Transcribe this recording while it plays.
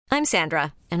I'm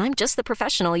Sandra, and I'm just the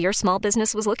professional your small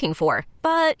business was looking for.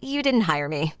 But you didn't hire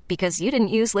me because you didn't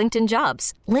use LinkedIn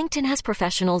Jobs. LinkedIn has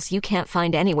professionals you can't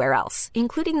find anywhere else,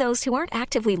 including those who aren't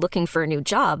actively looking for a new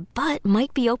job, but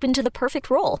might be open to the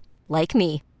perfect role, like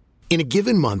me. In a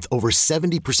given month, over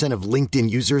 70% of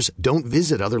LinkedIn users don't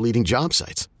visit other leading job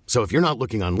sites. So if you're not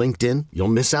looking on LinkedIn, you'll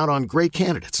miss out on great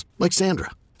candidates like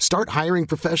Sandra. Start hiring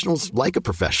professionals like a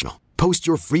professional. Post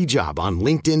your free job on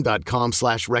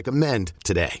linkedin.com/recommend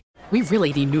today. We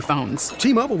really need new phones.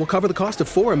 T-Mobile will cover the cost of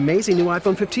 4 amazing new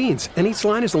iPhone 15s, and each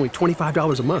line is only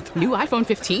 $25 a month. New iPhone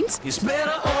 15s? It's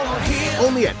better over here.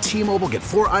 Only at T-Mobile, get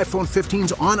 4 iPhone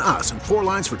 15s on us and 4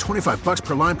 lines for $25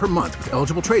 per line per month with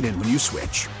eligible trade-in when you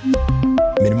switch.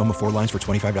 Minimum of 4 lines for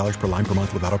 $25 per line per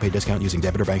month with autopay discount using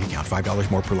debit or bank account. $5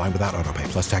 more per line without autopay,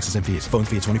 plus taxes and fees. Phone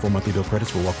fee at 24 monthly bill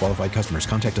credits for well-qualified customers.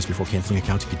 Contact us before canceling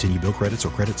account to continue bill credits or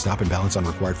credit stop and balance on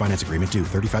required finance agreement due.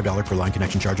 $35 per line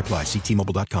connection charge applies. See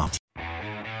T-Mobile.com.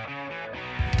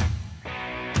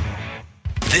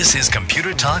 This is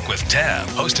Computer Talk with Tab,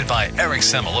 hosted by Eric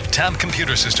Semmel of Tab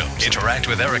Computer Systems. Interact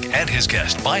with Eric and his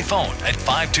guest by phone at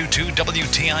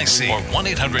 522-WTIC or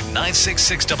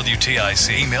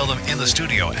 1-800-966-WTIC. Email them in the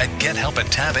studio at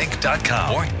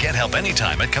gethelp@tabinc.com or get help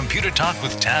anytime at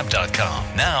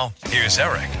computertalkwithtab.com. Now, here's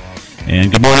Eric.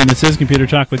 And good morning. This is Computer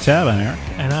Talk with Tab. I'm Eric.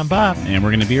 And I'm Bob. And we're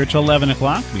going to be here till 11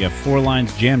 o'clock. We got 4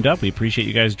 lines jammed up. We appreciate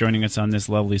you guys joining us on this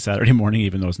lovely Saturday morning,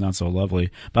 even though it's not so lovely.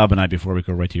 Bob and I, before we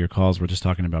go right to your calls, we're just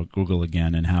talking about Google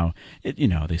again and how,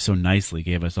 they so nicely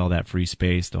gave us all that free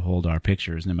space to hold our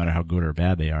pictures, no matter how good or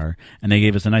bad they are. And they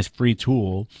gave us a nice free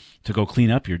tool to go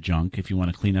clean up your junk if you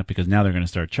want to clean up, because now they're going to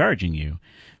start charging you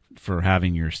for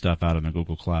having your stuff out on the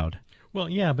Google Cloud. Well,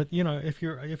 yeah, but if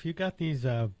you got these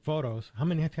photos, how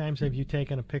many times have you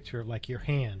taken a picture of like your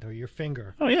hand or your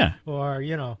finger? Oh yeah. Or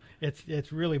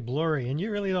it's really blurry and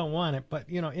you really don't want it, but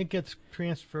it gets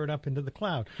transferred up into the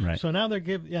cloud. Right. So now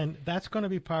and that's going to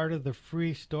be part of the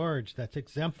free storage that's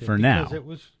exempted for now. Because it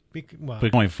was.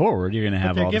 But going forward, you're going to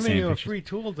have all the same pictures. They're giving you a free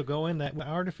tool to go in, that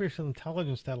artificial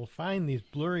intelligence that'll find these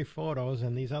blurry photos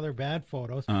and these other bad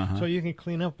photos, so you can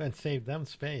clean up and save them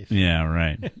space. Yeah,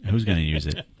 right. Who's going to use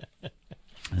it?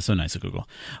 That's so nice of Google.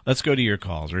 Let's go to your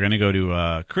calls. We're going to go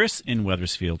to Chris in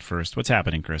Wethersfield first. What's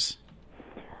happening, Chris?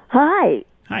 Hi,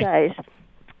 Hi. guys.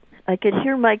 I could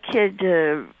hear my kid,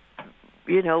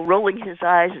 rolling his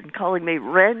eyes and calling me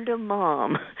random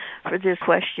mom for this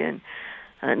question.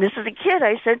 And this is a kid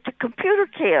I sent to computer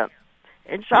camp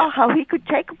and saw how he could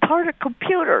take apart a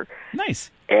computer.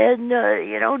 Nice. And,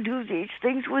 do these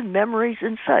things with memories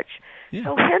and such. Yeah.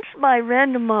 So hence my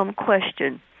random mom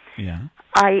question. Yeah.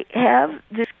 I have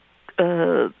this,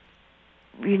 as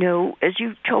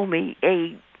you told me,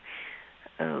 a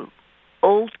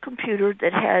old computer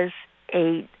that has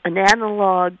an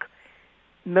analog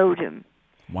modem.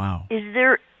 Wow. Is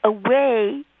there a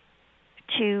way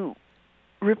to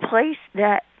replace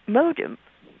that modem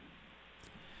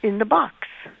in the box?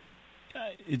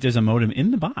 There's a modem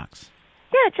in the box.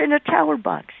 Yeah, it's in a tower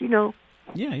box, Yeah.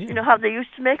 You know how they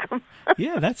used to make them?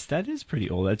 Yeah, that is pretty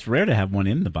old. It's rare to have one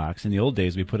in the box. In the old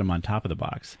days, we put them on top of the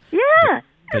box. Yeah.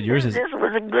 But yours is... This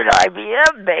was a good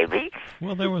IBM, baby.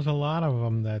 Well, there was a lot of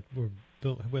them that were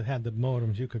built, had the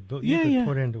modems you could put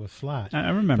into a slot.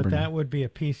 I remember. But now. that would be a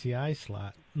PCI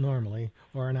slot normally,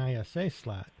 or an ISA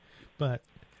slot. But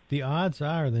the odds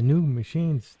are the new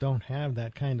machines don't have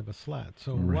that kind of a slot.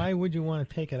 So why would you want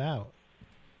to take it out?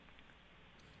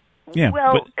 Yeah,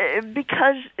 well,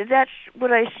 because that's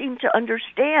what I seem to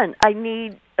understand. I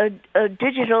need a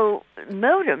digital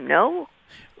modem, no?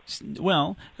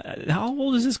 Well, how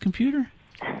old is this computer?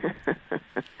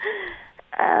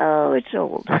 Oh, it's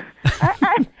old.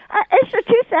 It's a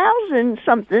 2000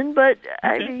 something, but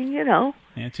I mean, Yeah,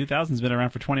 2000's been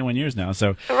around for 21 years now,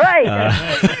 so... Right.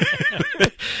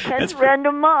 That's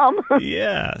random mom.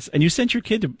 Yes. And you sent your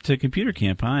kid to computer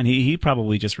camp, huh? And he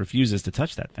probably just refuses to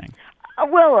touch that thing.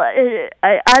 Well, I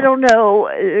don't know.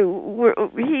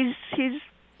 He's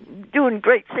doing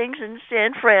great things in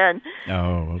San Fran.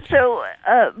 Oh, okay. So,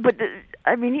 but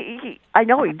I mean, I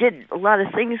know he did a lot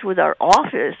of things with our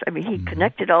office. I mean, he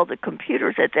connected all the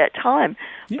computers at that time.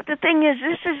 Yeah. But the thing is,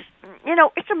 this is,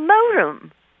 it's a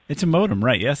modem. It's a modem,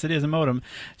 right? Yes, it is a modem.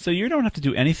 So you don't have to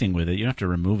do anything with it. You don't have to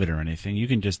remove it or anything. You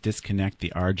can just disconnect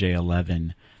the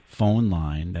RJ11 phone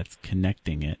line that's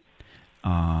connecting it.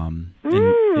 And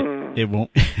it won't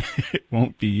it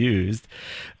won't be used.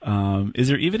 Is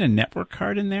there even a network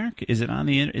card in there? Is it on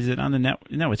the net?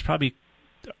 No, it's probably.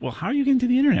 Well, how are you getting to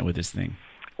the internet with this thing?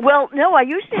 Well, no, I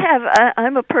used to have.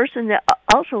 I'm a person that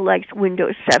also likes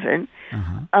Windows 7,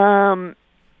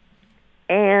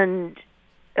 and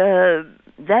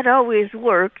that always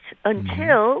worked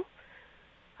until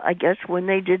I guess when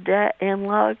they did that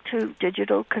analog to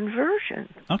digital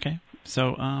conversion. Okay.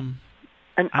 So, an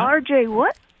RJ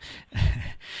what?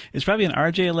 It's probably an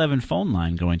RJ11 phone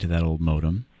line going to that old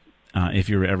modem. If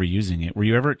you were ever using it,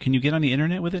 can you get on the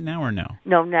internet with it now or no?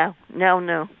 No,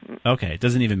 no. Okay, it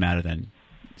doesn't even matter then.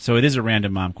 So it is a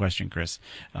random mom question, Chris.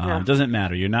 No. It doesn't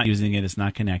matter. You're not using it. It's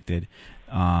not connected.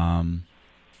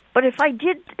 But if I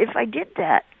did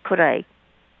that, could I?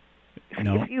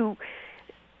 No.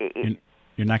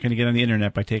 You're not going to get on the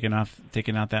internet by taking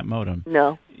out that modem.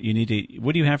 No. You need to.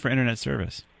 What do you have for internet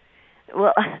service?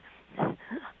 Well,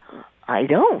 I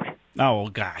don't. Oh,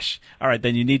 gosh. All right,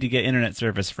 then you need to get internet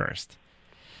service first.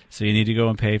 So you need to go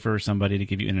and pay for somebody to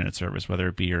give you internet service, whether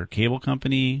it be your cable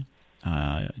company,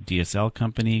 DSL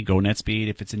company, Go NetSpeed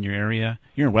if it's in your area.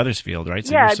 You're in Wethersfield, right?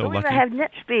 So yeah, you're so I believe lucky. I have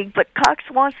NetSpeed, but Cox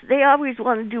they always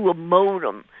want to do a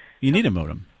modem. You need a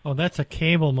modem. Oh, that's a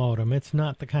cable modem. It's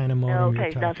not the kind of modem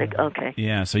you're talking about. Okay.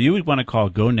 Yeah, so you would want to call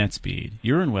Go NetSpeed.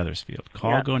 You're in Wethersfield.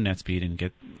 Call Yeah. Go NetSpeed and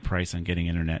get price on getting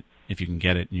internet if you can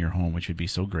get it in your home, which would be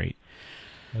so great.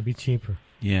 It'll be cheaper.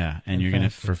 Yeah, and And you're going to,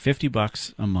 faster. for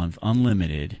 $50 a month,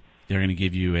 unlimited, they're going to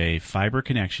give you a fiber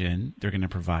connection. They're going to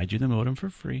provide you the modem for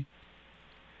free.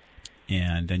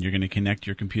 And then you're going to connect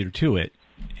your computer to it.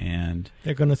 And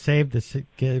They're going to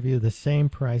give you the same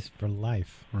price for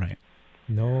life. right.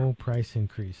 No price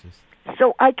increases.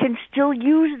 So I can still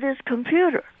use this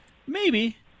computer.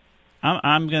 Maybe.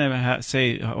 I'm going to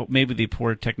say maybe the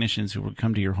poor technicians who would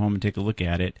come to your home and take a look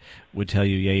at it would tell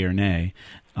you yay or nay.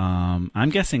 I'm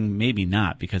guessing maybe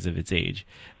not because of its age.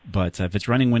 But if it's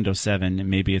running Windows 7,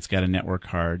 maybe it's got a network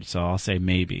card, so I'll say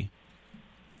maybe.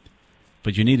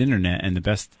 But you need internet, and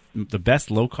the best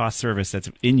low-cost service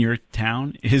that's in your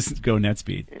town is Go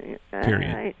NetSpeed, period.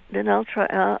 All right. Then I'll try.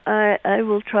 I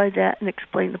will try that and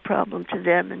explain the problem to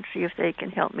them and see if they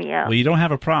can help me out. Well, you don't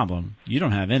have a problem. You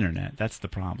don't have internet. That's the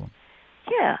problem.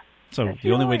 Yeah. So That's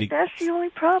the only way to that's the only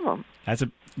problem.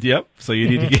 Yep. So you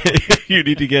need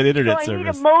to get internet So I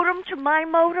service. need a modem to my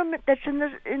modem that's in the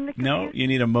computer? No, you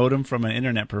need a modem from an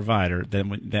internet provider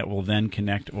that will then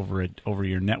connect over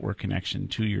your network connection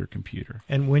to your computer.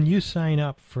 And when you sign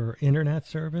up for internet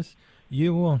service,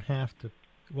 you won't have to.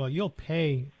 Well, you'll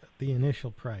pay the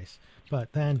initial price,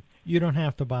 but then you don't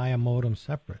have to buy a modem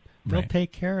separate. They'll Right.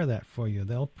 take care of that for you.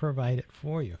 They'll provide it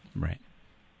for you. Right.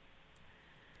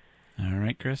 All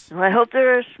right, Chris. Well, I hope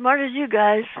they're as smart as you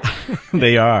guys.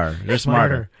 They are. They're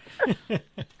smarter. Okay.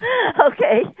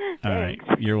 All right.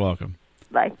 Thanks. You're welcome.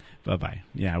 Bye. Bye-bye.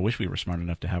 Yeah, I wish we were smart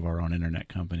enough to have our own internet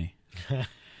company.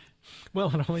 Well,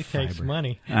 it only takes Fiber.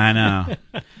 money. I know.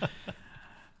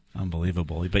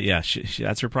 Unbelievable. But yeah, she,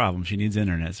 that's her problem. She needs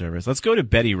internet service. Let's go to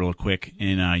Betty real quick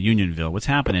in Unionville. What's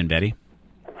happening, Betty?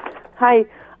 Hi.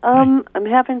 I'm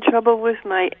having trouble with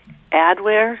my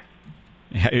adware.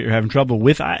 You're having trouble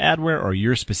with adware or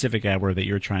your specific adware that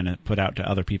you're trying to put out to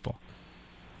other people?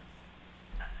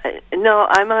 No,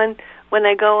 I'm on when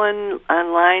I go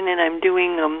online and I'm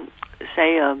doing,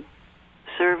 say, a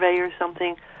survey or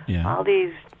something. Yeah. All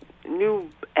these new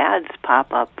ads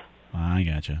pop up. I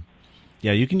gotcha.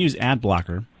 Yeah, you can use Ad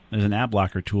Blocker. There's an ad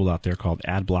blocker tool out there called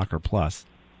Ad Blocker Plus.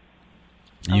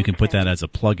 And you can put that as a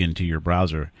plug-in to your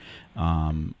browser.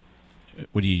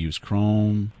 What do you use?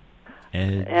 Chrome?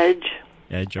 Edge?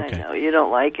 Edge, okay. I know you don't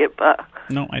like it, but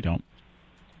no, I don't.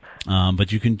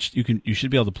 But you should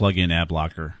be able to plug in Ad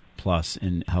Blocker Plus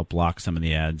and help block some of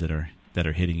the ads that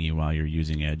are hitting you while you're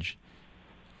using Edge.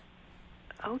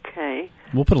 okay.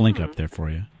 We'll put a link up there for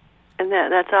you. And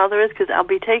that's all there is, because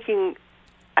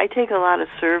I take a lot of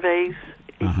surveys.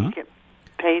 You get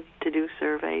paid to do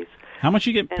surveys. How much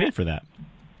you get paid for that?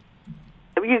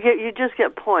 You just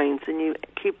get points, and you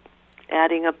keep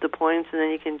adding up the points, and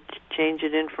then you can change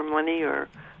it in for money or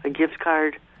a gift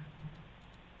card.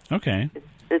 Okay.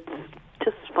 It's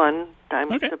just fun. Time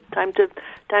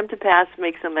to pass,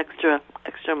 make some extra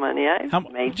money.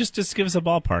 Just give us a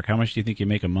ballpark. How much do you think you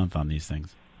make a month on these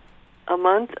things? A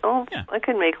month? Oh, yeah. I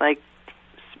can make like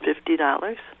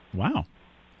 $50. Wow.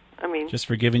 I mean, just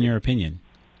for giving your opinion.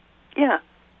 Yeah,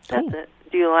 that's it.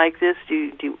 Do you like this?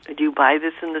 Do you buy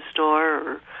this in the store,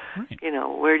 or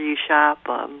where do you shop?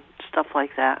 Stuff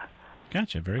like that.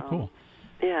 Gotcha. Very cool.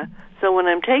 Yeah. So when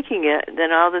I'm taking it,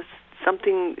 then all this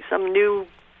some new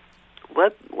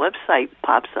website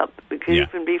pops up. It could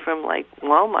even be from like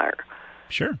Walmart.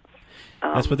 Sure.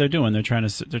 That's what they're doing. They're trying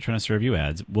to serve you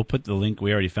ads. We'll put the link.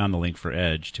 We already found the link for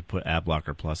Edge to put Ad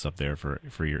Blocker Plus up there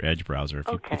for your Edge browser.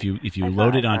 If you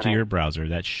load it onto your browser,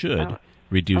 that should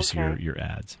reduce your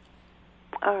ads.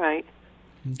 All right.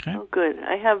 Okay. Oh, good.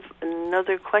 I have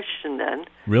another question then.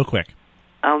 Real quick.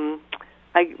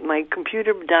 My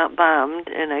computer bombed,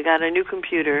 and I got a new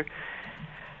computer.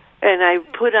 And I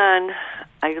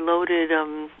loaded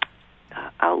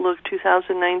Outlook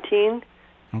 2019.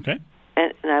 Okay.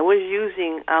 And I was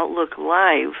using Outlook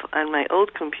Live on my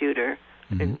old computer.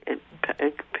 Mm-hmm. It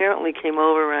apparently came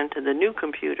over onto the new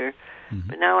computer. Mm-hmm.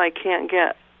 But now I can't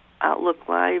get Outlook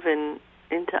Live and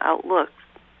into Outlook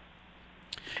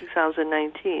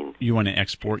 2019. You want to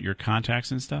export your contacts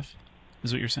and stuff?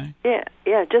 Is what you're saying? Yeah,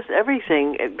 just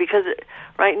everything. Because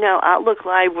right now Outlook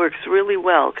Live works really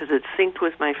well because it's synced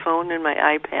with my phone and my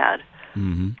iPad.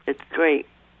 Mm-hmm. It's great.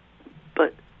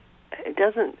 But it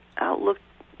doesn't, Outlook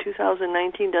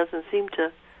 2019 doesn't seem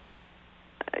to,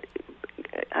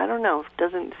 I don't know,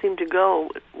 doesn't seem to go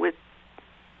with,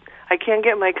 I can't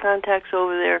get my contacts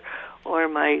over there or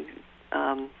my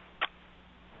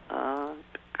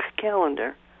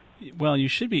calendar. Well, you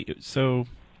should be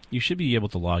able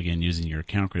to log in using your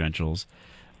account credentials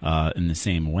in the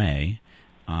same way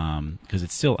because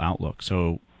it's still Outlook.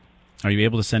 So are you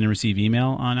able to send and receive email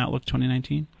on Outlook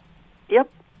 2019? Yep.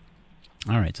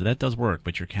 All right, so that does work,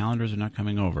 but your calendars are not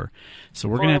coming over. So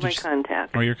we're going to have to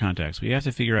contacts. Or your contacts. We have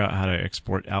to figure out how to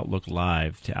export Outlook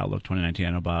Live to Outlook 2019. I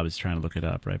know Bob is trying to look it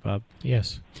up, right, Bob?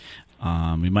 Yes.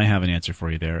 We might have an answer for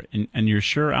you there. And you're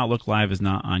sure Outlook Live is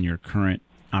not on your current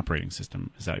operating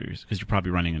system? Is that because you're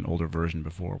probably running an older version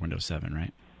before Windows 7,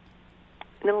 right?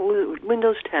 No,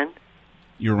 Windows 10.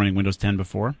 You were running Windows 10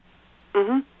 before?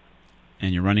 Mm-hmm.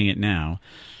 And you're running it now?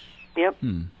 Yep.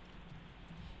 I'm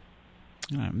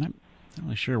not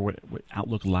really sure what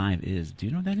Outlook Live is. Do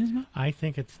you know what that is, Bob? I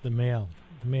think it's the mail.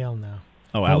 The mail now.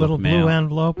 Oh, the Outlook little Mail. blue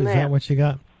envelope. Is that what you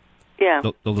got? Yeah.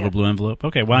 The little blue envelope.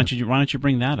 Okay. Why don't you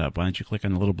bring that up? Why don't you click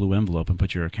on the little blue envelope and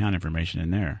put your account information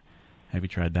in there? Have you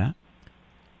tried that?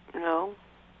 No.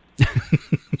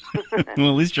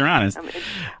 Well, at least you're honest.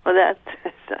 Well,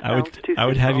 I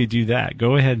would have you do that.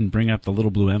 Go ahead and bring up the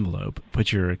little blue envelope.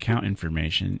 Put your account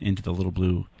information into the little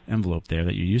blue envelope there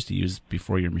that you used to use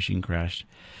before your machine crashed,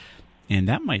 and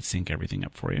that might sync everything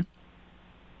up for you.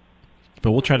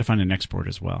 But we'll try to find an export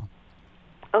as well.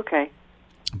 Okay.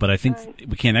 But I think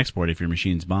we can't export if your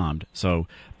machine's bombed. So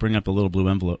bring up the little blue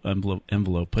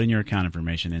envelope, put in your account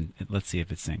information, and let's see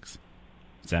if it syncs.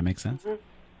 Does that make sense? Mm-hmm.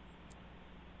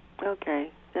 Okay,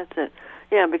 that's it.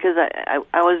 Yeah, because I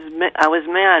was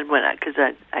mad because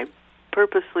I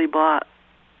purposely bought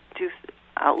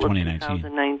Outlook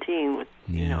 2019 with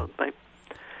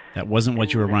that wasn't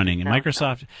what you were running. And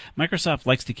Microsoft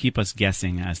likes to keep us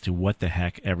guessing as to what the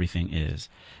heck everything is.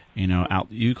 You know,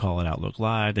 you call it Outlook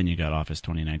Live, then you got Office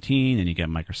 2019, then you got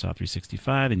Microsoft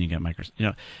 365, then you got Microsoft. You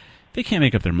know, they can't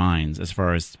make up their minds as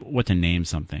far as what to name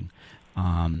something.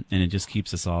 And it just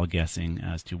keeps us all guessing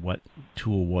as to what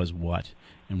tool was what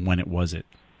and when it was it.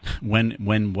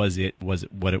 when was it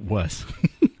what it was.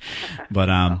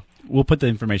 But we'll put the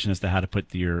information as to how to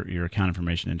put your account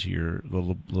information into your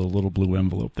little blue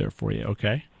envelope there for you,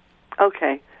 okay?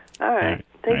 Okay. All right.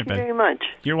 Thank you very much.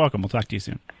 You're welcome. We'll talk to you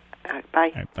soon. All right,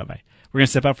 bye. All right, bye-bye. We're going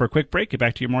to step out for a quick break, get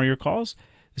back to more of your calls.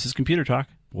 This is Computer Talk.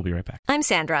 We'll be right back. I'm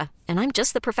Sandra, and I'm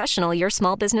just the professional your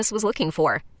small business was looking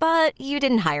for. But you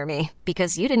didn't hire me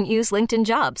because you didn't use LinkedIn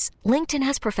Jobs. LinkedIn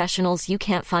has professionals you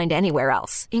can't find anywhere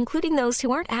else, including those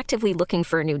who aren't actively looking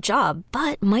for a new job,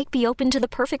 but might be open to the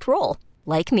perfect role,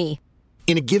 like me.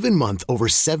 In a given month, over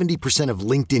 70% of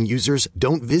LinkedIn users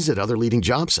don't visit other leading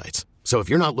job sites. So if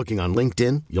you're not looking on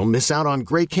LinkedIn, you'll miss out on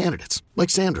great candidates like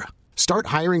Sandra. Start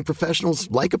hiring professionals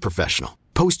like a professional.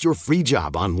 Post your free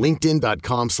job on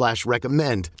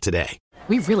linkedin.com/recommend today.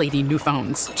 We really need new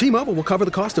phones. T-Mobile will cover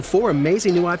the cost of 4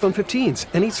 amazing new iPhone 15s,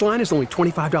 and each line is only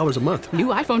 $25 a month. New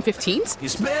iPhone 15s?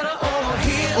 It's better over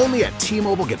here. Only at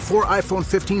T-Mobile, get 4 iPhone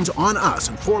 15s on us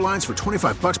and 4 lines for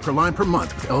 $25 per line per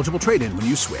month with eligible trade-in when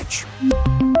you switch.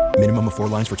 Minimum of 4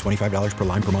 lines for $25 per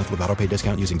line per month with autopay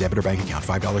discount using debit or bank account.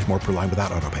 $5 more per line without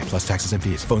autopay, plus taxes and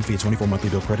fees. Phone fee at 24 monthly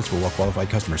bill credits for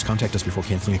well-qualified customers. Contact us before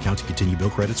canceling account to continue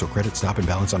bill credits or credit stop and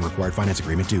balance on required finance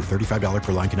agreement due. $35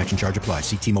 per line connection charge applies.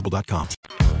 See T-Mobile.com.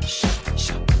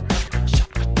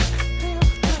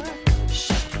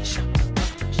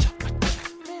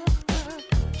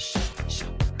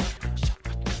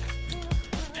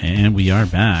 And we are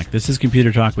back. This is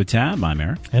Computer Talk with Tab. I'm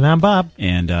Eric. And I'm Bob.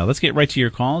 And let's get right to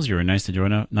your calls. You were nice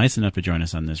enough to join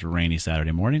us on this rainy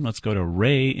Saturday morning. Let's go to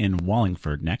Ray in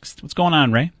Wallingford next. What's going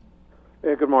on, Ray?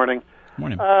 Yeah, good morning.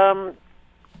 Morning.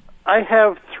 I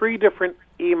have 3 different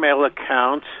email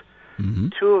accounts. Mm-hmm.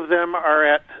 2 of them are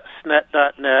at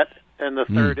snet.net, and the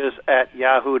third is at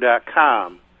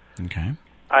yahoo.com. Okay.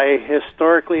 I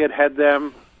historically had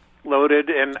them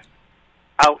loaded in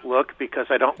Outlook because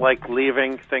I don't like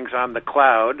leaving things on the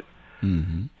cloud.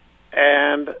 Mm-hmm.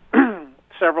 And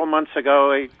several months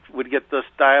ago, I would get this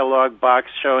dialog box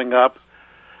showing up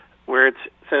where it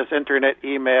says internet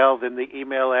email, then the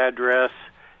email address,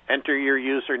 enter your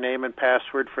username and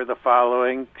password for the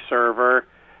following server,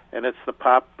 and it's the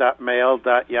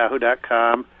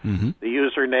pop.mail.yahoo.com. Mm-hmm. The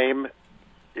username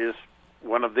is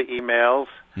one of the emails,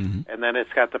 and then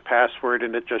it's got the password,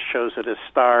 and it just shows it as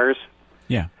stars.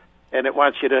 Yeah. And it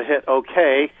wants you to hit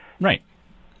OK. Right.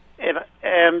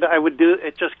 And I would do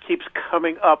it. Just keeps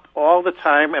coming up all the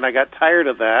time, and I got tired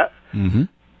of that. Mm-hmm.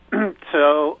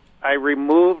 So I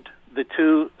removed the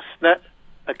 2 SNET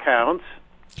accounts.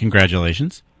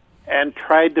 Congratulations. And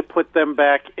tried to put them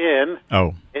back in.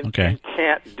 Oh, okay. And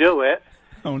can't do it.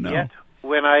 Oh no! Yet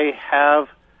when I have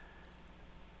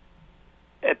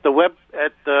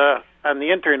on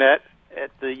the internet at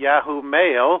the Yahoo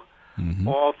Mail,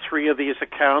 all 3 of these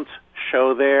accounts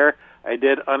show there. I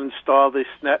did uninstall the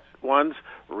SNET ones,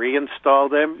 reinstall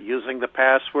them using the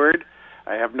password.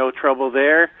 I have no trouble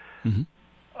there.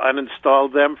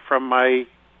 Uninstalled them from my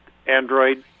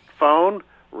Android phone,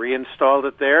 reinstalled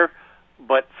it there.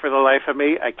 But for the life of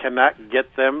me, I cannot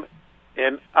get them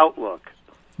in Outlook.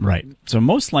 Right. So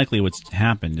most likely what's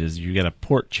happened is you get a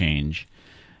port change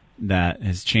that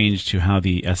has changed to how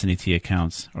the SNAT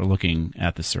accounts are looking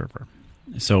at the server.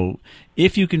 So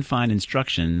if you can find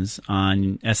instructions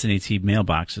on SNAT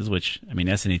mailboxes, which, I mean,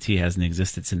 SNAT hasn't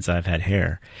existed since I've had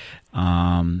hair,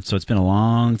 so it's been a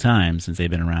long time since they've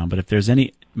been around. But if there's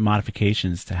any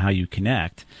modifications to how you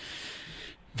connect,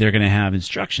 they're going to have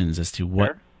instructions as to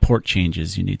what port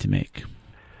changes you need to make.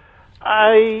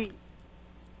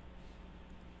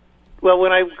 Well,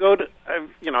 when I go to,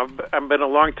 I've been a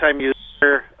long time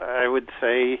user. I would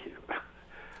say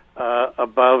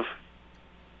above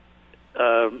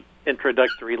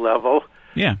introductory level.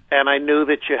 Yeah. And I knew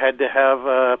that you had to have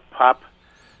a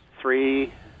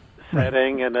POP3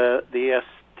 setting and the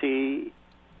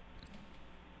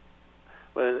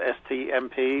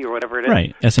STMP or whatever it is.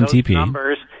 Right, SMTP. Those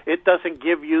numbers, it doesn't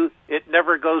give you, it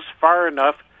never goes far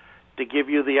enough to give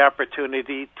you the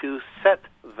opportunity to set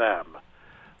them.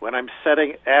 When I'm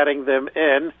adding them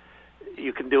in,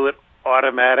 you can do it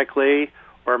automatically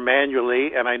or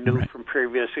manually, and I knew from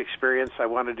previous experience I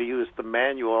wanted to use the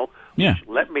manual, which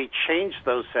let me change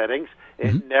those settings.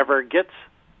 It never gets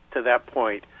to that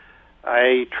point.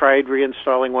 I tried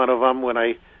reinstalling one of them when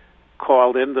I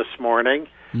called in this morning,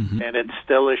 and it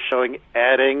still is showing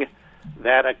adding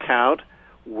that account.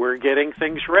 We're getting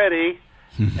things ready,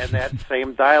 and that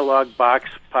same dialog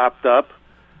box popped up,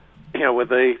 with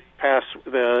the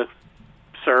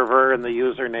server and the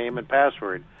username and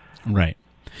password. Right.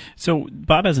 So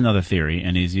Bob has another theory,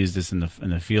 and he's used this in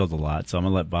the field a lot. So I'm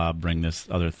going to let Bob bring this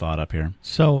other thought up here.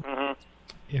 So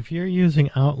if you're using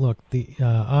Outlook, the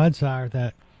odds are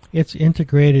that it's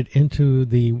integrated into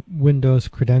the Windows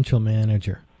Credential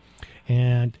Manager.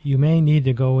 And you may need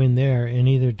to go in there and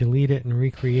either delete it and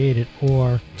recreate it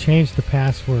or change the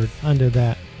password under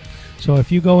that. So if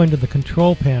you go into the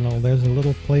control panel, there's a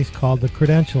little place called the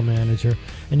Credential Manager,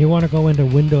 and you want to go into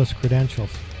Windows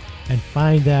Credentials and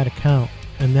find that account.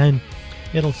 And then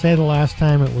it'll say the last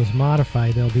time it was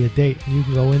modified. There'll be a date. You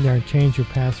can go in there and change your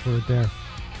password there.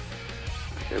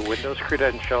 Okay, Windows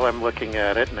Credential, I'm looking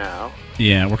at it now.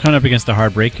 Yeah, we're coming up against a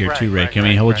hard break here too, Ray. Can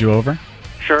we hold you over?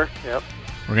 Sure, yep.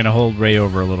 We're going to hold Ray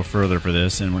over a little further for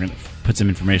this, and we're going to put some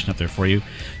information up there for you.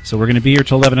 So we're going to be here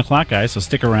till 11 o'clock, guys, so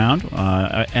stick around.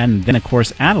 And then, of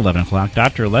course, at 11 o'clock,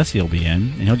 Dr. Alessi will be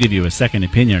in, and he'll give you a second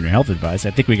opinion on your health advice.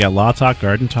 I think we got Law Talk,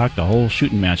 Garden Talk, the whole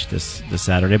shooting match this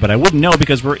Saturday, but I wouldn't know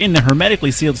because we're in the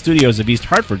hermetically sealed studios of East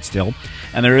Hartford still,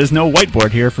 and there is no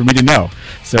whiteboard here for me to know.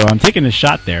 So I'm taking a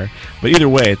shot there. But either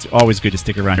way, it's always good to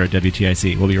stick around here at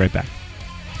WTIC. We'll be right back.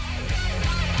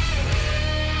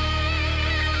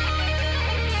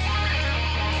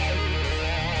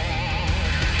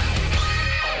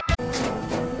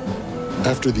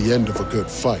 After the end of a good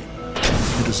fight,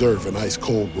 you deserve an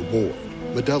ice-cold reward.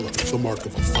 Modelo is the mark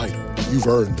of a fighter. You've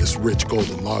earned this rich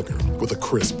golden lager with a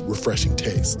crisp, refreshing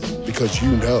taste. Because you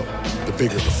know, the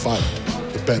bigger the fight,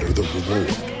 the better the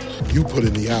reward. You put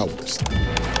in the hours,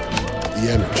 the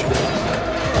energy,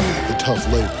 the tough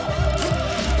labor.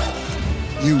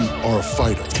 You are a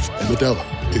fighter, and Modelo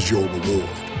is your reward.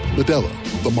 Modelo,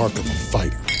 the mark of a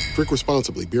fighter. Drink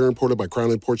responsibly. Beer imported by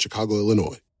Crown Imports, Chicago,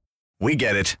 Illinois. We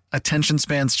get it. Attention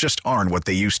spans just aren't what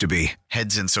they used to be.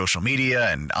 Heads in social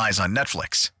media and eyes on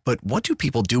Netflix. But what do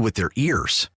people do with their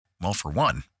ears? Well, for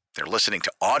one, they're listening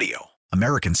to audio.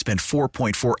 Americans spend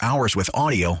 4.4 hours with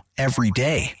audio every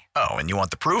day. Oh, and you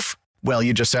want the proof? Well,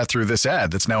 you just sat through this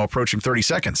ad that's now approaching 30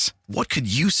 seconds. What could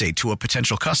you say to a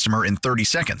potential customer in 30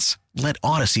 seconds? Let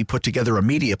Odyssey put together a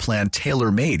media plan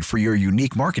tailor-made for your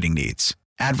unique marketing needs.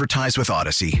 Advertise with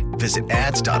Odyssey. Visit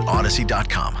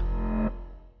ads.odyssey.com.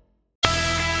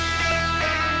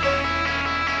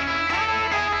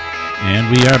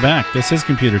 And we are back. This is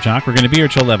Computer Talk. We're going to be here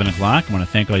till 11 o'clock. I want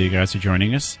to thank all you guys for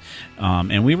joining us.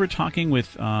 And we were talking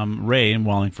with Ray in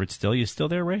Wallingford still. You still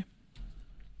there, Ray?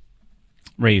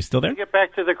 Ray, you still there? To get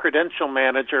back to the credential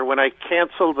manager, when I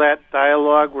canceled that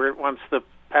dialogue where it wants the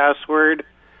password,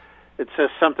 it says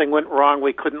something went wrong.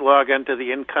 We couldn't log into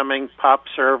the incoming POP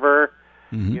server.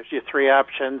 Mm-hmm. Gives you three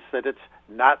options, that it's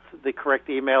not the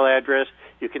correct email address.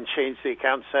 You can change the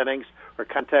account settings or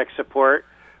contact support.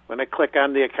 When I click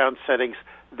on the account settings,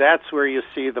 that's where you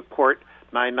see the port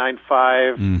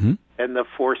 995 Mm-hmm. and the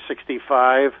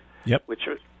 465, Yep. which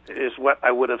is what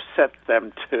I would have set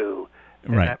them to.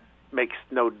 And Right. that makes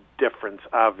no difference,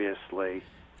 obviously.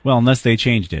 Well, unless they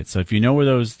changed it. So if you know where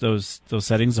those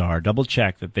settings are, double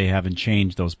check that they haven't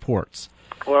changed those ports.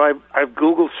 Well, I've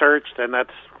Google searched, and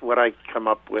that's what I come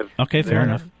up with. Okay, fair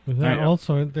enough. Then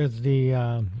also, there's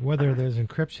the whether there's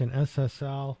encryption,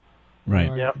 SSL, Right.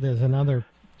 or Yep. there's another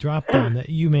drop-down that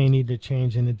you may need to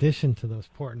change in addition to those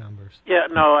port numbers. Yeah,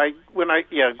 no,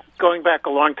 going back a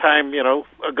long time,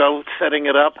 ago, setting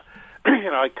it up,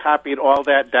 I copied all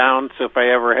that down, so if I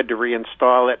ever had to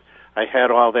reinstall it, I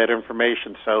had all that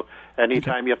information. So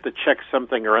anytime you have to check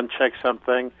something or uncheck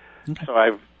something, so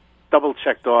I've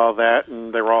double-checked all that,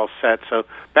 and they're all set. So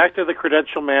back to the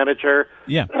credential manager.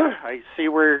 Yeah. I see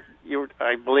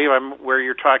I believe I'm where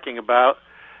you're talking about.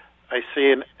 I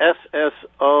see an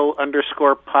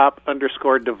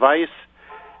SSO_POP_device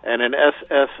and an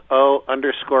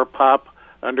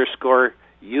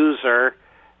SSO_POP_user,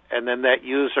 and then that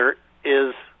user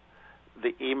is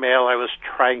the email I was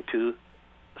trying to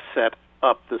set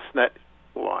up the SNET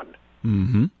one.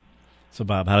 Mm-hmm. So,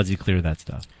 Bob, how does he clear that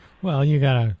stuff? Well, you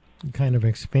got to kind of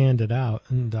expand it out.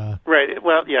 And Right.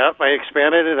 Well, yeah, I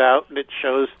expanded it out, and it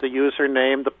shows the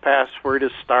username. The password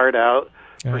is start out.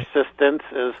 Right. Persistence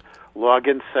is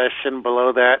login session.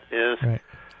 Below that is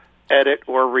edit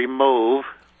or remove.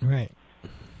 Right.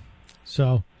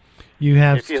 So you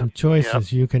have some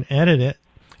choices. Yep. You can edit it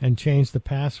and change the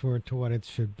password to what it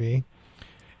should be.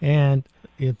 And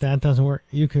if that doesn't work,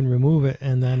 you can remove it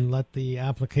and then let the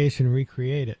application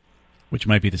recreate it. Which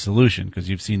might be the solution, because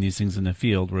you've seen these things in the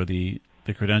field where the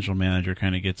credential manager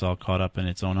kind of gets all caught up in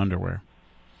its own underwear.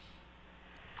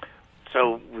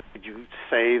 So would you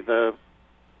say the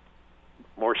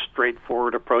more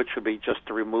straightforward approach would be just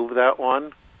to remove that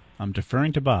one? I'm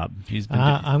deferring to Bob. He's been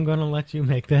I'm going to let you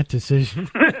make that decision.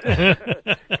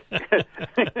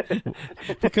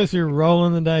 Because you're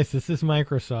rolling the dice. This is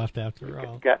Microsoft, after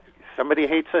all. Somebody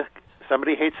hates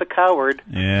a coward.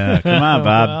 Yeah, come on,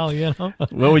 Bob. Well,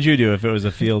 What would you do if it was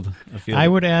a field? I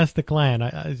would ask the client.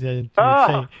 I say,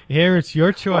 here, it's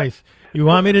your choice. You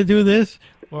want me to do this?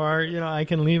 Or, I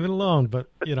can leave it alone, but,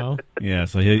 Yeah,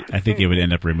 so I think he would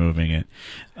end up removing it.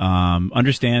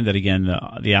 Understand that, again,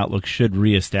 the Outlook should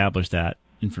reestablish that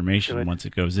information once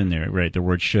it goes in there, right? The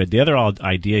word should. The other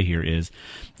idea here is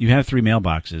you have three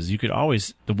mailboxes. You could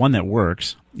always, the one that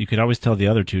works, you could always tell the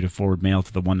other two to forward mail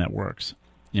to the one that works.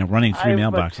 Running three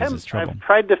mailboxes is trouble. I've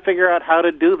tried to figure out how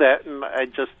to do that, and I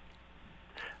just,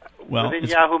 within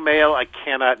it's- Yahoo Mail, I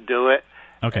cannot do it.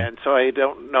 Okay. And so I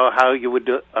don't know how you would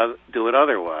do it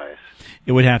otherwise.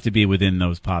 It would have to be within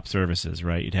those POP services,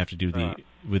 right? You'd have to do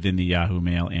within the Yahoo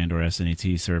Mail and or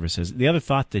SNET services. The other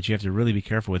thought that you have to really be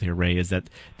careful with here, Ray, is that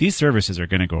these services are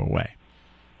going to go away.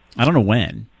 I don't know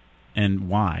when and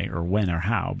why or when or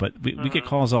how, but we get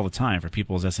calls all the time for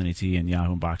people's SNET and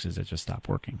Yahoo boxes that just stop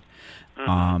working.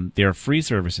 They are free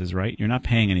services, right? You're not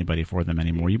paying anybody for them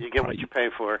anymore. You get what you pay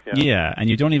for. Yeah, and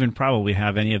you don't even probably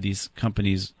have any of these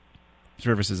companies'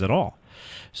 services at all.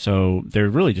 So they're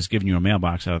really just giving you a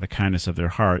mailbox out of the kindness of their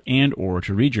heart, and or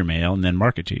to read your mail and then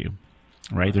mark it to you,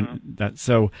 right?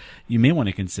 So you may want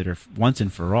to consider once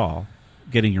and for all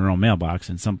getting your own mailbox.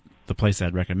 And the place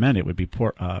I'd recommend it would be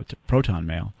Proton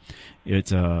Mail.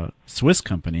 It's a Swiss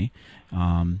company.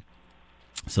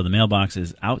 So the mailbox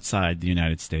is outside the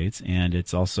United States, and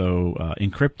it's also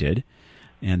encrypted.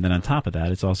 And then on top of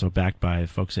that, it's also backed by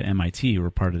folks at MIT who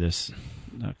were part of this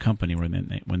company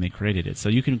when they created it. So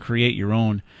you can create your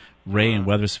own Ray and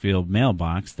Wethersfield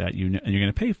mailbox and you're going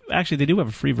to pay. Actually, they do have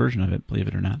a free version of it, believe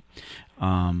it or not.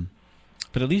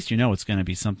 But at least it's going to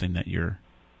be something that you're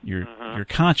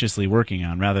consciously working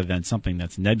on, rather than something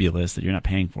that's nebulous that you're not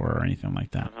paying for or anything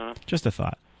like that. Just a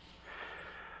thought.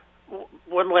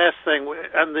 One last thing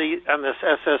on this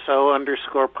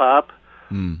SSO_POP.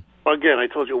 Again, I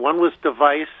told you one was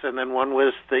device and then one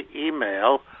was the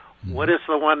email. What is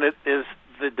the one that is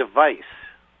the device?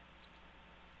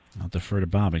 I'll defer to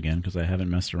Bob again because I haven't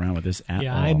messed around with this at all.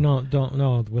 Yeah, I don't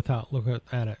know without looking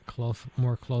at it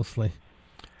more closely.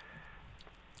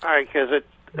 All right, because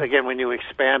again, when you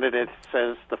expand it, it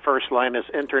says the first line is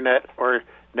internet or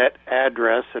net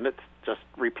address, and it just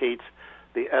repeats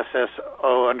the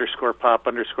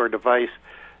SSO_pop_device.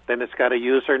 Then it's got a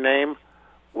username,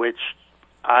 which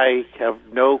I have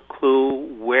no clue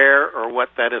where or what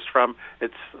that is from.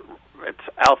 It's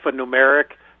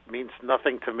alphanumeric, means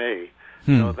nothing to me.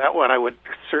 So that one I would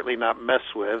certainly not mess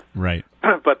with. Right.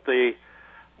 But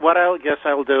what I guess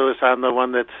I'll do is on the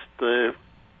one that's the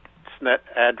net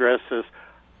address is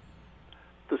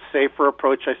the safer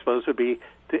approach, I suppose, would be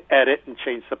to edit and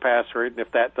change the password. And if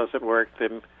that doesn't work,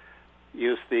 then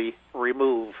use the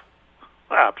remove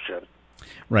option.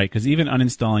 Right, because even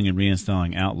uninstalling and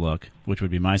reinstalling Outlook, which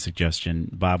would be my suggestion,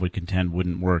 Bob would contend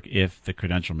wouldn't work if the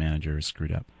credential manager is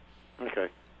screwed up. Okay.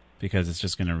 Because it's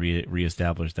just going to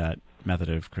reestablish that method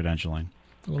of credentialing.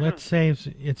 Well, it saves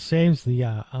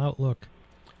the Outlook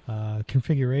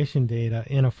configuration data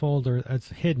in a folder that's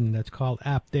hidden that's called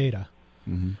app data.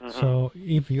 Mm-hmm. So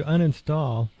if you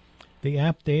uninstall, the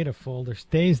app data folder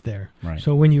stays there. Right.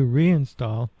 So when you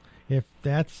reinstall, if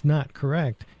that's not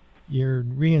correct, your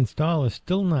reinstall is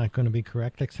still not going to be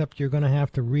correct, except you're going to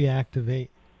have to reactivate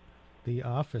the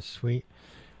Office suite,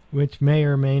 which may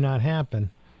or may not happen.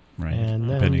 Right, and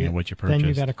depending on what you purchased. Then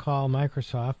you got to call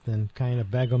Microsoft and kind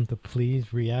of beg them to please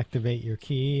reactivate your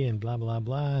key and blah, blah,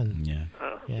 blah. And yeah.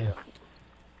 Yeah.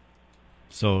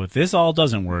 So if this all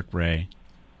doesn't work, Ray,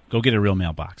 go get a real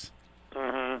mailbox.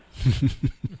 All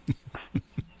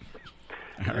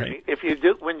right.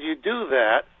 When you do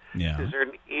that, yeah. Is there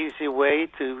an easy way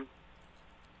to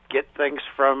get things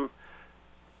from,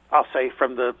 I'll say,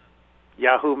 from the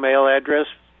Yahoo mail address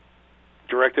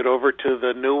directed over to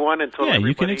the new one until everybody...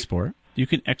 you can export. You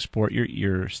can export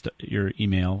your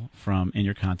email in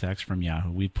your contacts from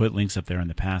Yahoo. We put links up there in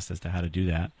the past as to how to do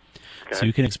that. Okay. So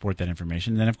you can export that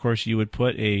information. And then, of course, you would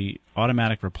put a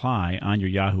automatic reply on your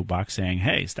Yahoo box saying,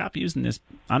 hey, stop using this.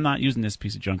 I'm not using this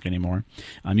piece of junk anymore.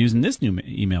 I'm using this new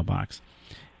email box.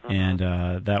 And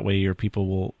that way your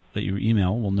people that you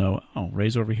email will know, oh,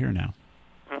 Ray's over here now.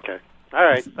 Okay. All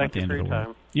right. Thank you for your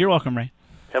time. You're welcome, Ray.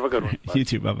 Have a good one. You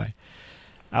too. Bye-bye.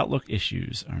 Outlook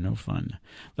issues are no fun.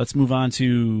 Let's move on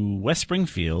to West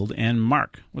Springfield and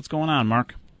Mark. What's going on,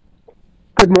 Mark?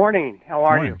 Good morning. How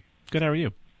are you? Good. How are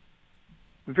you?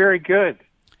 Very good.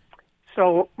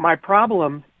 So my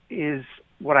problem is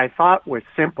what I thought was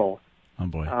simple. Oh,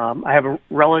 boy. I have a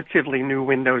relatively new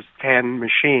Windows 10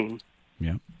 machine.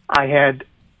 Yeah. I had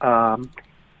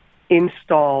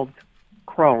installed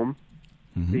Chrome,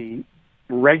 the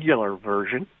regular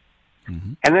version,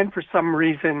 and then for some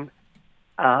reason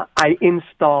I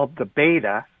installed the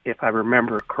beta, if I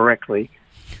remember correctly,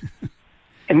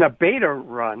 and the beta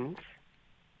runs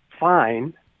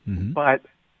fine, but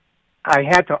I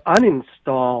had to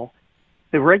uninstall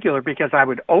the regular because I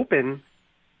would open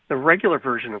the regular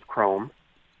version of Chrome,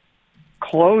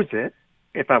 close it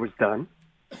if I was done,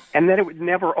 and then it would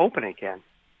never open again.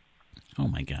 Oh,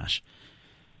 my gosh.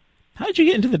 How did you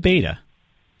get into the beta?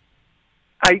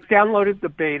 I downloaded the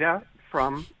beta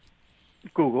from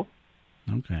Google.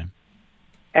 Okay.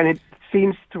 And it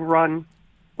seems to run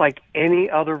like any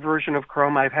other version of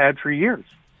Chrome I've had for years.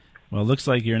 Well, it looks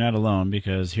like you're not alone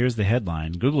because here's the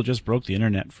headline. Google just broke the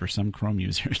internet for some Chrome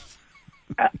users.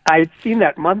 I'd seen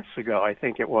that months ago, I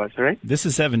think it was, right? This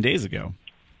is 7 days ago.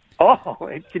 Oh,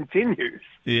 it continues.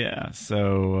 Yeah,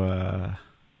 so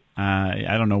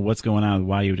I don't know what's going on,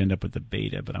 why you would end up with the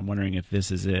beta, but I'm wondering if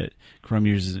this is it. Chrome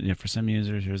users, for some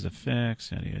users, here's a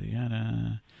fix, yada, yada,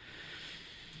 yada.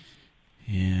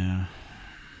 Yeah.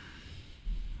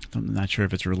 I'm not sure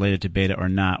if it's related to beta or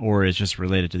not, or it's just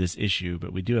related to this issue,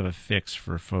 but we do have a fix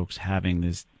for folks having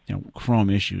this, Chrome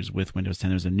issues with Windows 10.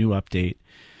 There's a new update.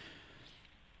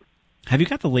 Have you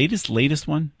got the latest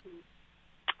one?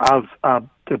 Of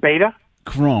the beta?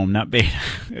 Chrome, not beta.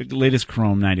 Latest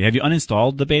Chrome 90. Have you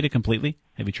uninstalled the beta completely?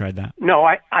 Have you tried that? No,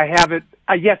 I haven't.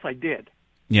 Yes, I did.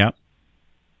 Yeah.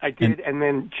 I did, and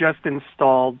then just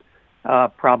installed,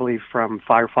 probably from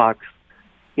Firefox,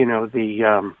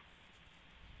 the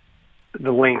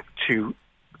link to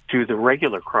the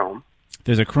regular Chrome.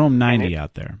 There's a Chrome 90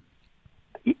 out there.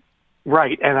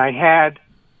 Right, and I had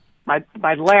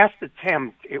my last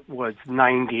attempt, it was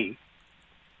 90.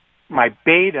 My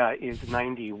beta is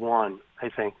 91, I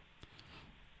think.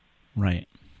 Right.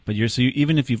 But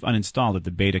even if you've uninstalled it,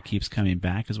 the beta keeps coming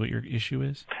back is what your issue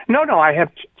is? No, I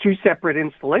have two separate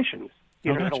installations.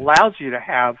 Gotcha. It allows you to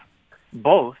have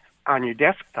both on your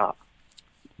desktop.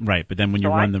 Right, but then when you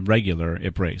run the regular,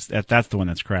 it breaks. That's the one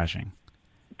that's crashing.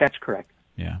 That's correct.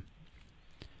 Yeah.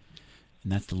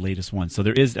 And that's the latest one. So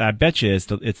there is, I bet you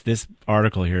it's this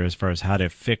article here as far as how to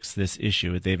fix this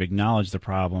issue. They've acknowledged the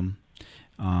problem.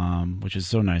 which is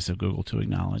so nice of Google to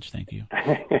acknowledge. Thank you.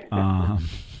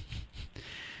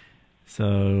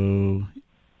 So,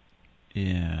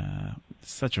 yeah,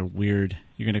 such a weird.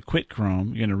 You're going to quit Chrome.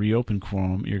 You're going to reopen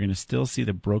Chrome. You're going to still see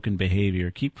the broken behavior.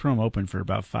 Keep Chrome open for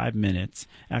about 5 minutes.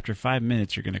 After 5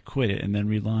 minutes, you're going to quit it and then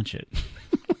relaunch it.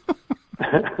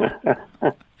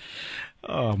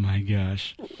 Oh my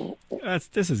gosh,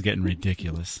 this is getting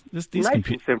ridiculous. These nice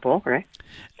and simple, right?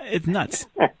 It's nuts.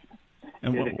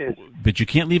 It is. But you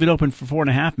can't leave it open for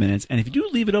 4.5 minutes. And if you do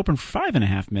leave it open for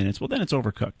 5.5 minutes, well, then it's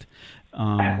overcooked.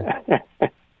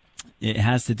 It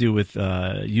has to do with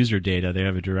user data. They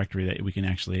have a directory that we can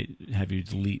actually have you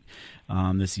delete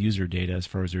this user data as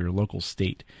far as your local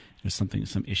state. There's some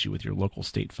issue with your local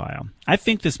state file. I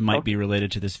think this might be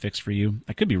related to this fix for you.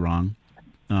 I could be wrong,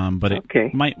 but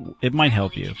it might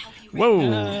help you. Whoa!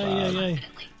 Bob.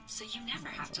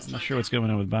 I'm not sure what's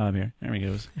going on with Bob here. There he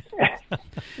goes.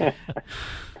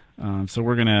 So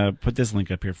we're gonna put this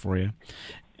link up here for you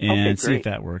and see if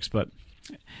that works. But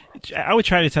I would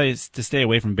try to tell you to stay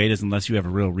away from betas unless you have a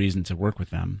real reason to work with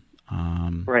them.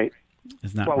 Right.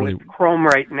 It's not really with Chrome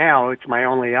right now. It's my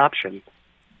only option.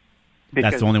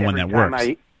 That's the only one that works.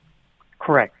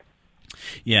 Correct.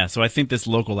 Yeah. So I think this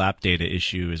local app data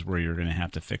issue is where you're going to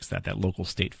have to fix that. That local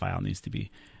state file needs to be.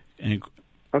 And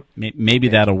maybe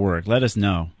that'll work. Let us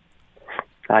know.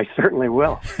 I certainly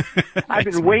will. I've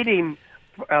been waiting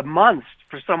months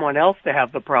for someone else to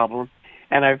have the problem,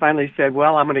 and I finally said,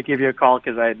 well, I'm going to give you a call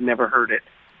because I had never heard it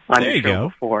on the show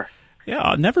before. Yeah,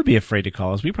 I'll never be afraid to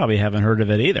call us. We probably haven't heard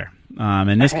of it either.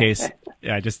 In this case,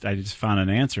 I just found an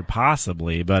answer,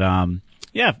 possibly. But,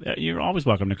 yeah, you're always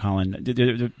welcome to call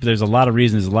in. There's a lot of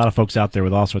reasons. There's a lot of folks out there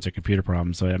with all sorts of computer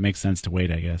problems, so it makes sense to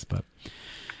wait, I guess. But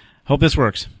hope this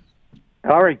works.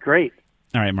 All right, great.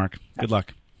 All right, Mark. Good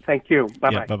luck. Thank you.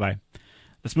 Bye-bye. Yeah, bye-bye.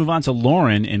 Let's move on to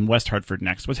Lauren in West Hartford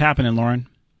next. What's happening, Lauren?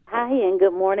 Hi, and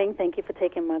good morning. Thank you for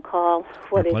taking my call.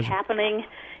 What is happening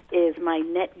is my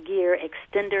Netgear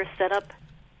extender setup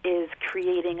is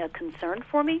creating a concern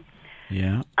for me.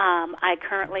 Yeah. I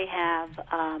currently have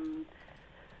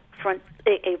a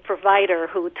provider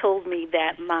who told me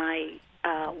that my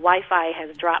Wi-Fi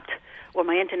has dropped, or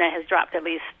my internet has dropped at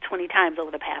least 20 times over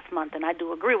the past month, and I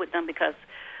do agree with them because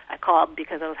I called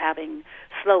because I was having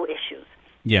slow issues.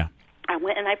 Yeah. I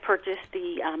went and I purchased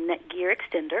the Netgear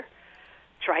extender,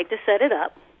 tried to set it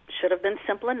up. Should have been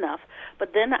simple enough.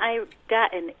 But then I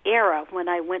got an error when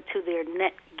I went to their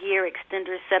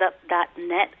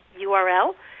netgearextendersetup.net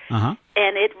URL, and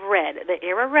the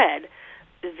error read,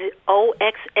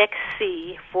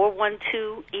 OXXC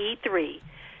 412E3,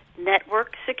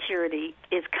 network security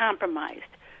is compromised.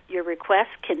 Your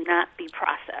request cannot be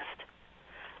processed.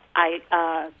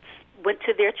 I went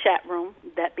to their chat room,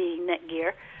 that being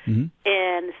Netgear,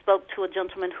 and spoke to a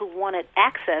gentleman who wanted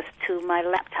access to my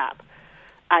laptop.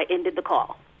 I ended the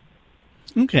call.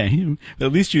 Okay.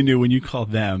 At least you knew when you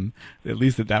called them, at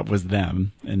least that was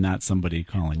them and not somebody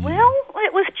calling you. Well,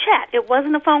 it was chat. It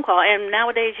wasn't a phone call, and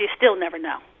nowadays you still never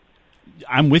know.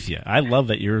 I'm with you. I love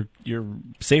that you're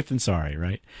safe than sorry,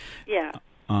 right? Yeah.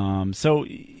 So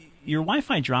your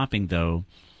Wi-Fi dropping, though,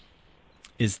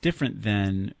 is different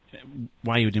than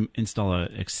why you would install an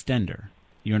extender.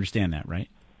 You understand that, right?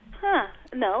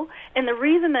 No. And the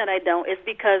reason that I don't is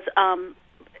because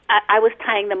I was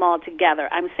tying them all together.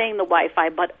 I'm saying the Wi-Fi,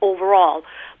 but overall,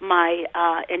 my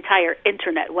entire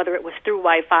internet, whether it was through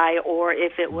Wi-Fi or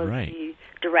if it was the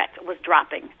direct, was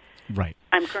dropping. Right.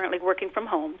 I'm currently working from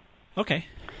home. Okay.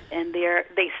 And the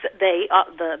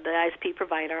ISP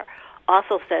provider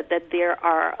also said that there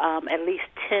are at least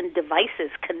 10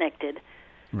 devices connected.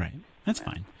 Right. That's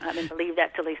fine. I didn't believe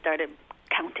that till they started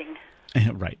counting.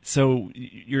 Right. So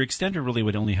your extender really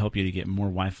would only help you to get more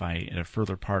Wi-Fi at a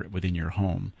further part within your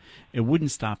home. It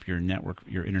wouldn't stop your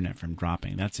internet from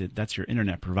dropping. That's it. That's your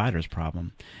internet provider's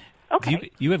problem.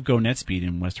 Okay. You have Go NetSpeed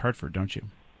in West Hartford, don't you?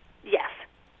 Yes.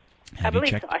 I believe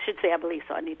so. I should say I believe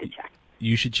so. I need to check.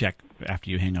 You should check after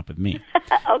you hang up with me.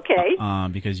 Okay.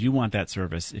 Because you want that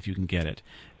service if you can get it.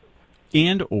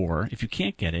 And or if you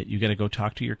can't get it, you got to go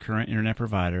talk to your current internet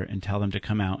provider and tell them to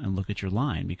come out and look at your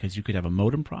line, because you could have a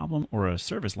modem problem or a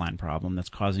service line problem that's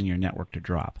causing your network to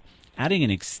drop. Adding an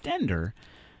extender,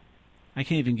 I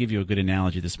can't even give you a good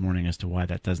analogy this morning as to why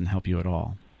that doesn't help you at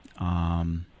all.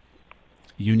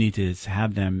 You need to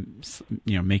have them,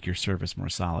 make your service more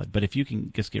solid. But if you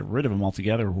can just get rid of them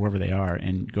altogether, whoever they are,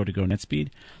 and go to Go NetSpeed,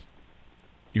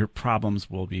 your problems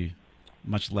will be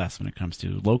much less when it comes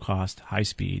to low cost, high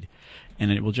speed,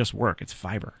 and it will just work. It's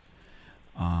fiber.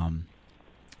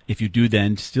 If you do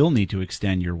then still need to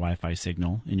extend your Wi-Fi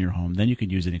signal in your home, then you can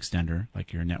use an extender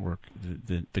like your network,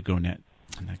 the GoNet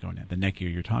I'm not going at the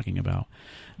Netgear you're talking about,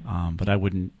 but I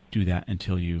wouldn't do that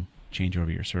until you change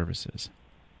over your services.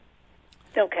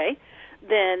 Okay.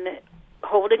 Then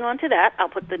holding on to that, I'll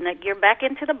put the Netgear back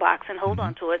into the box and hold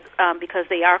on to it because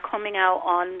they are coming out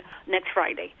on next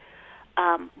Friday.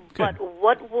 But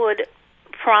what would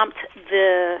prompt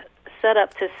the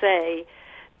setup to say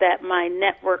that my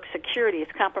network security is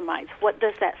compromised? What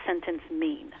does that sentence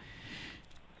mean?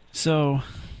 So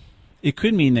it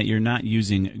could mean that you're not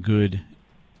using good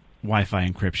Wi-Fi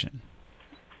encryption.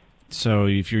 So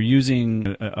if you're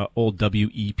using a old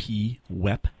WEP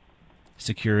WEP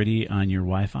security on your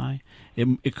Wi-Fi,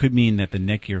 it could mean that the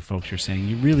Netgear folks are saying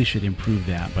you really should improve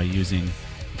that by using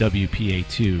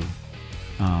WPA2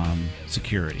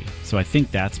 security. So I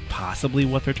think that's possibly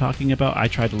what they're talking about. I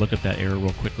tried to look up that error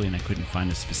real quickly and I couldn't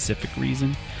find a specific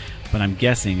reason, but I'm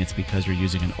guessing it's because you're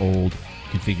using an old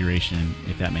configuration,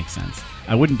 if that makes sense.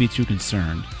 I wouldn't be too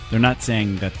concerned. They're not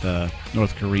saying that the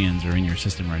North Koreans are in your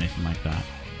system or anything like that.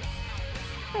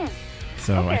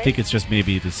 So I think it's just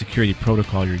maybe the security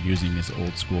protocol you're using is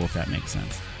old school, if that makes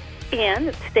sense.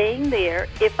 And staying there,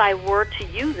 if I were to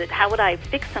use it, how would I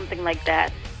fix something like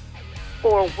that?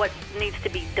 Or what needs to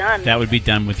be done? That would be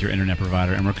done with your internet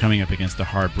provider, and we're coming up against a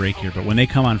hard break here. But when they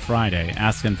come on Friday,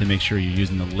 ask them to make sure you're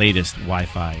using the latest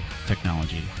Wi-Fi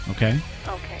technology, okay?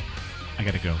 Okay. I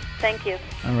got to go. Thank you.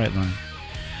 All right, Lauren.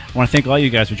 I want to thank all you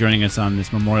guys for joining us on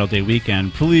this Memorial Day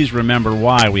weekend. Please remember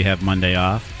why we have Monday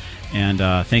off. And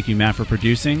thank you, Matt, for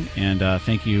producing. And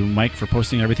thank you, Mike, for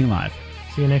posting everything live.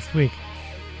 See you next week.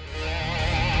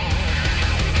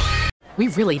 We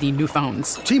really need new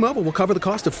phones. T-Mobile will cover the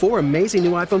cost of 4 amazing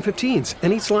new iPhone 15s,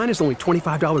 and each line is only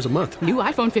 $25 a month. New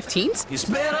iPhone 15s? It's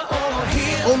better over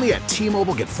here. Only at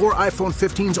T-Mobile, get 4 iPhone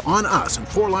 15s on us and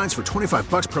 4 lines for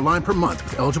 $25 per line per month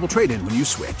with eligible trade-in when you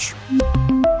switch.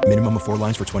 Minimum of 4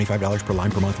 lines for $25 per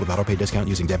line per month with autopay discount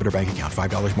using debit or bank account.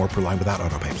 $5 more per line without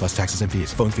autopay, plus taxes and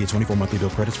fees. Phone fee at 24 monthly bill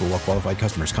credits for well-qualified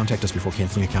customers. Contact us before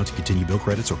canceling account to continue bill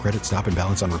credits or credit stop and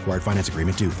balance on required finance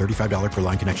agreement due. $35 per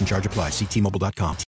line connection charge applies. See T-Mobile.com.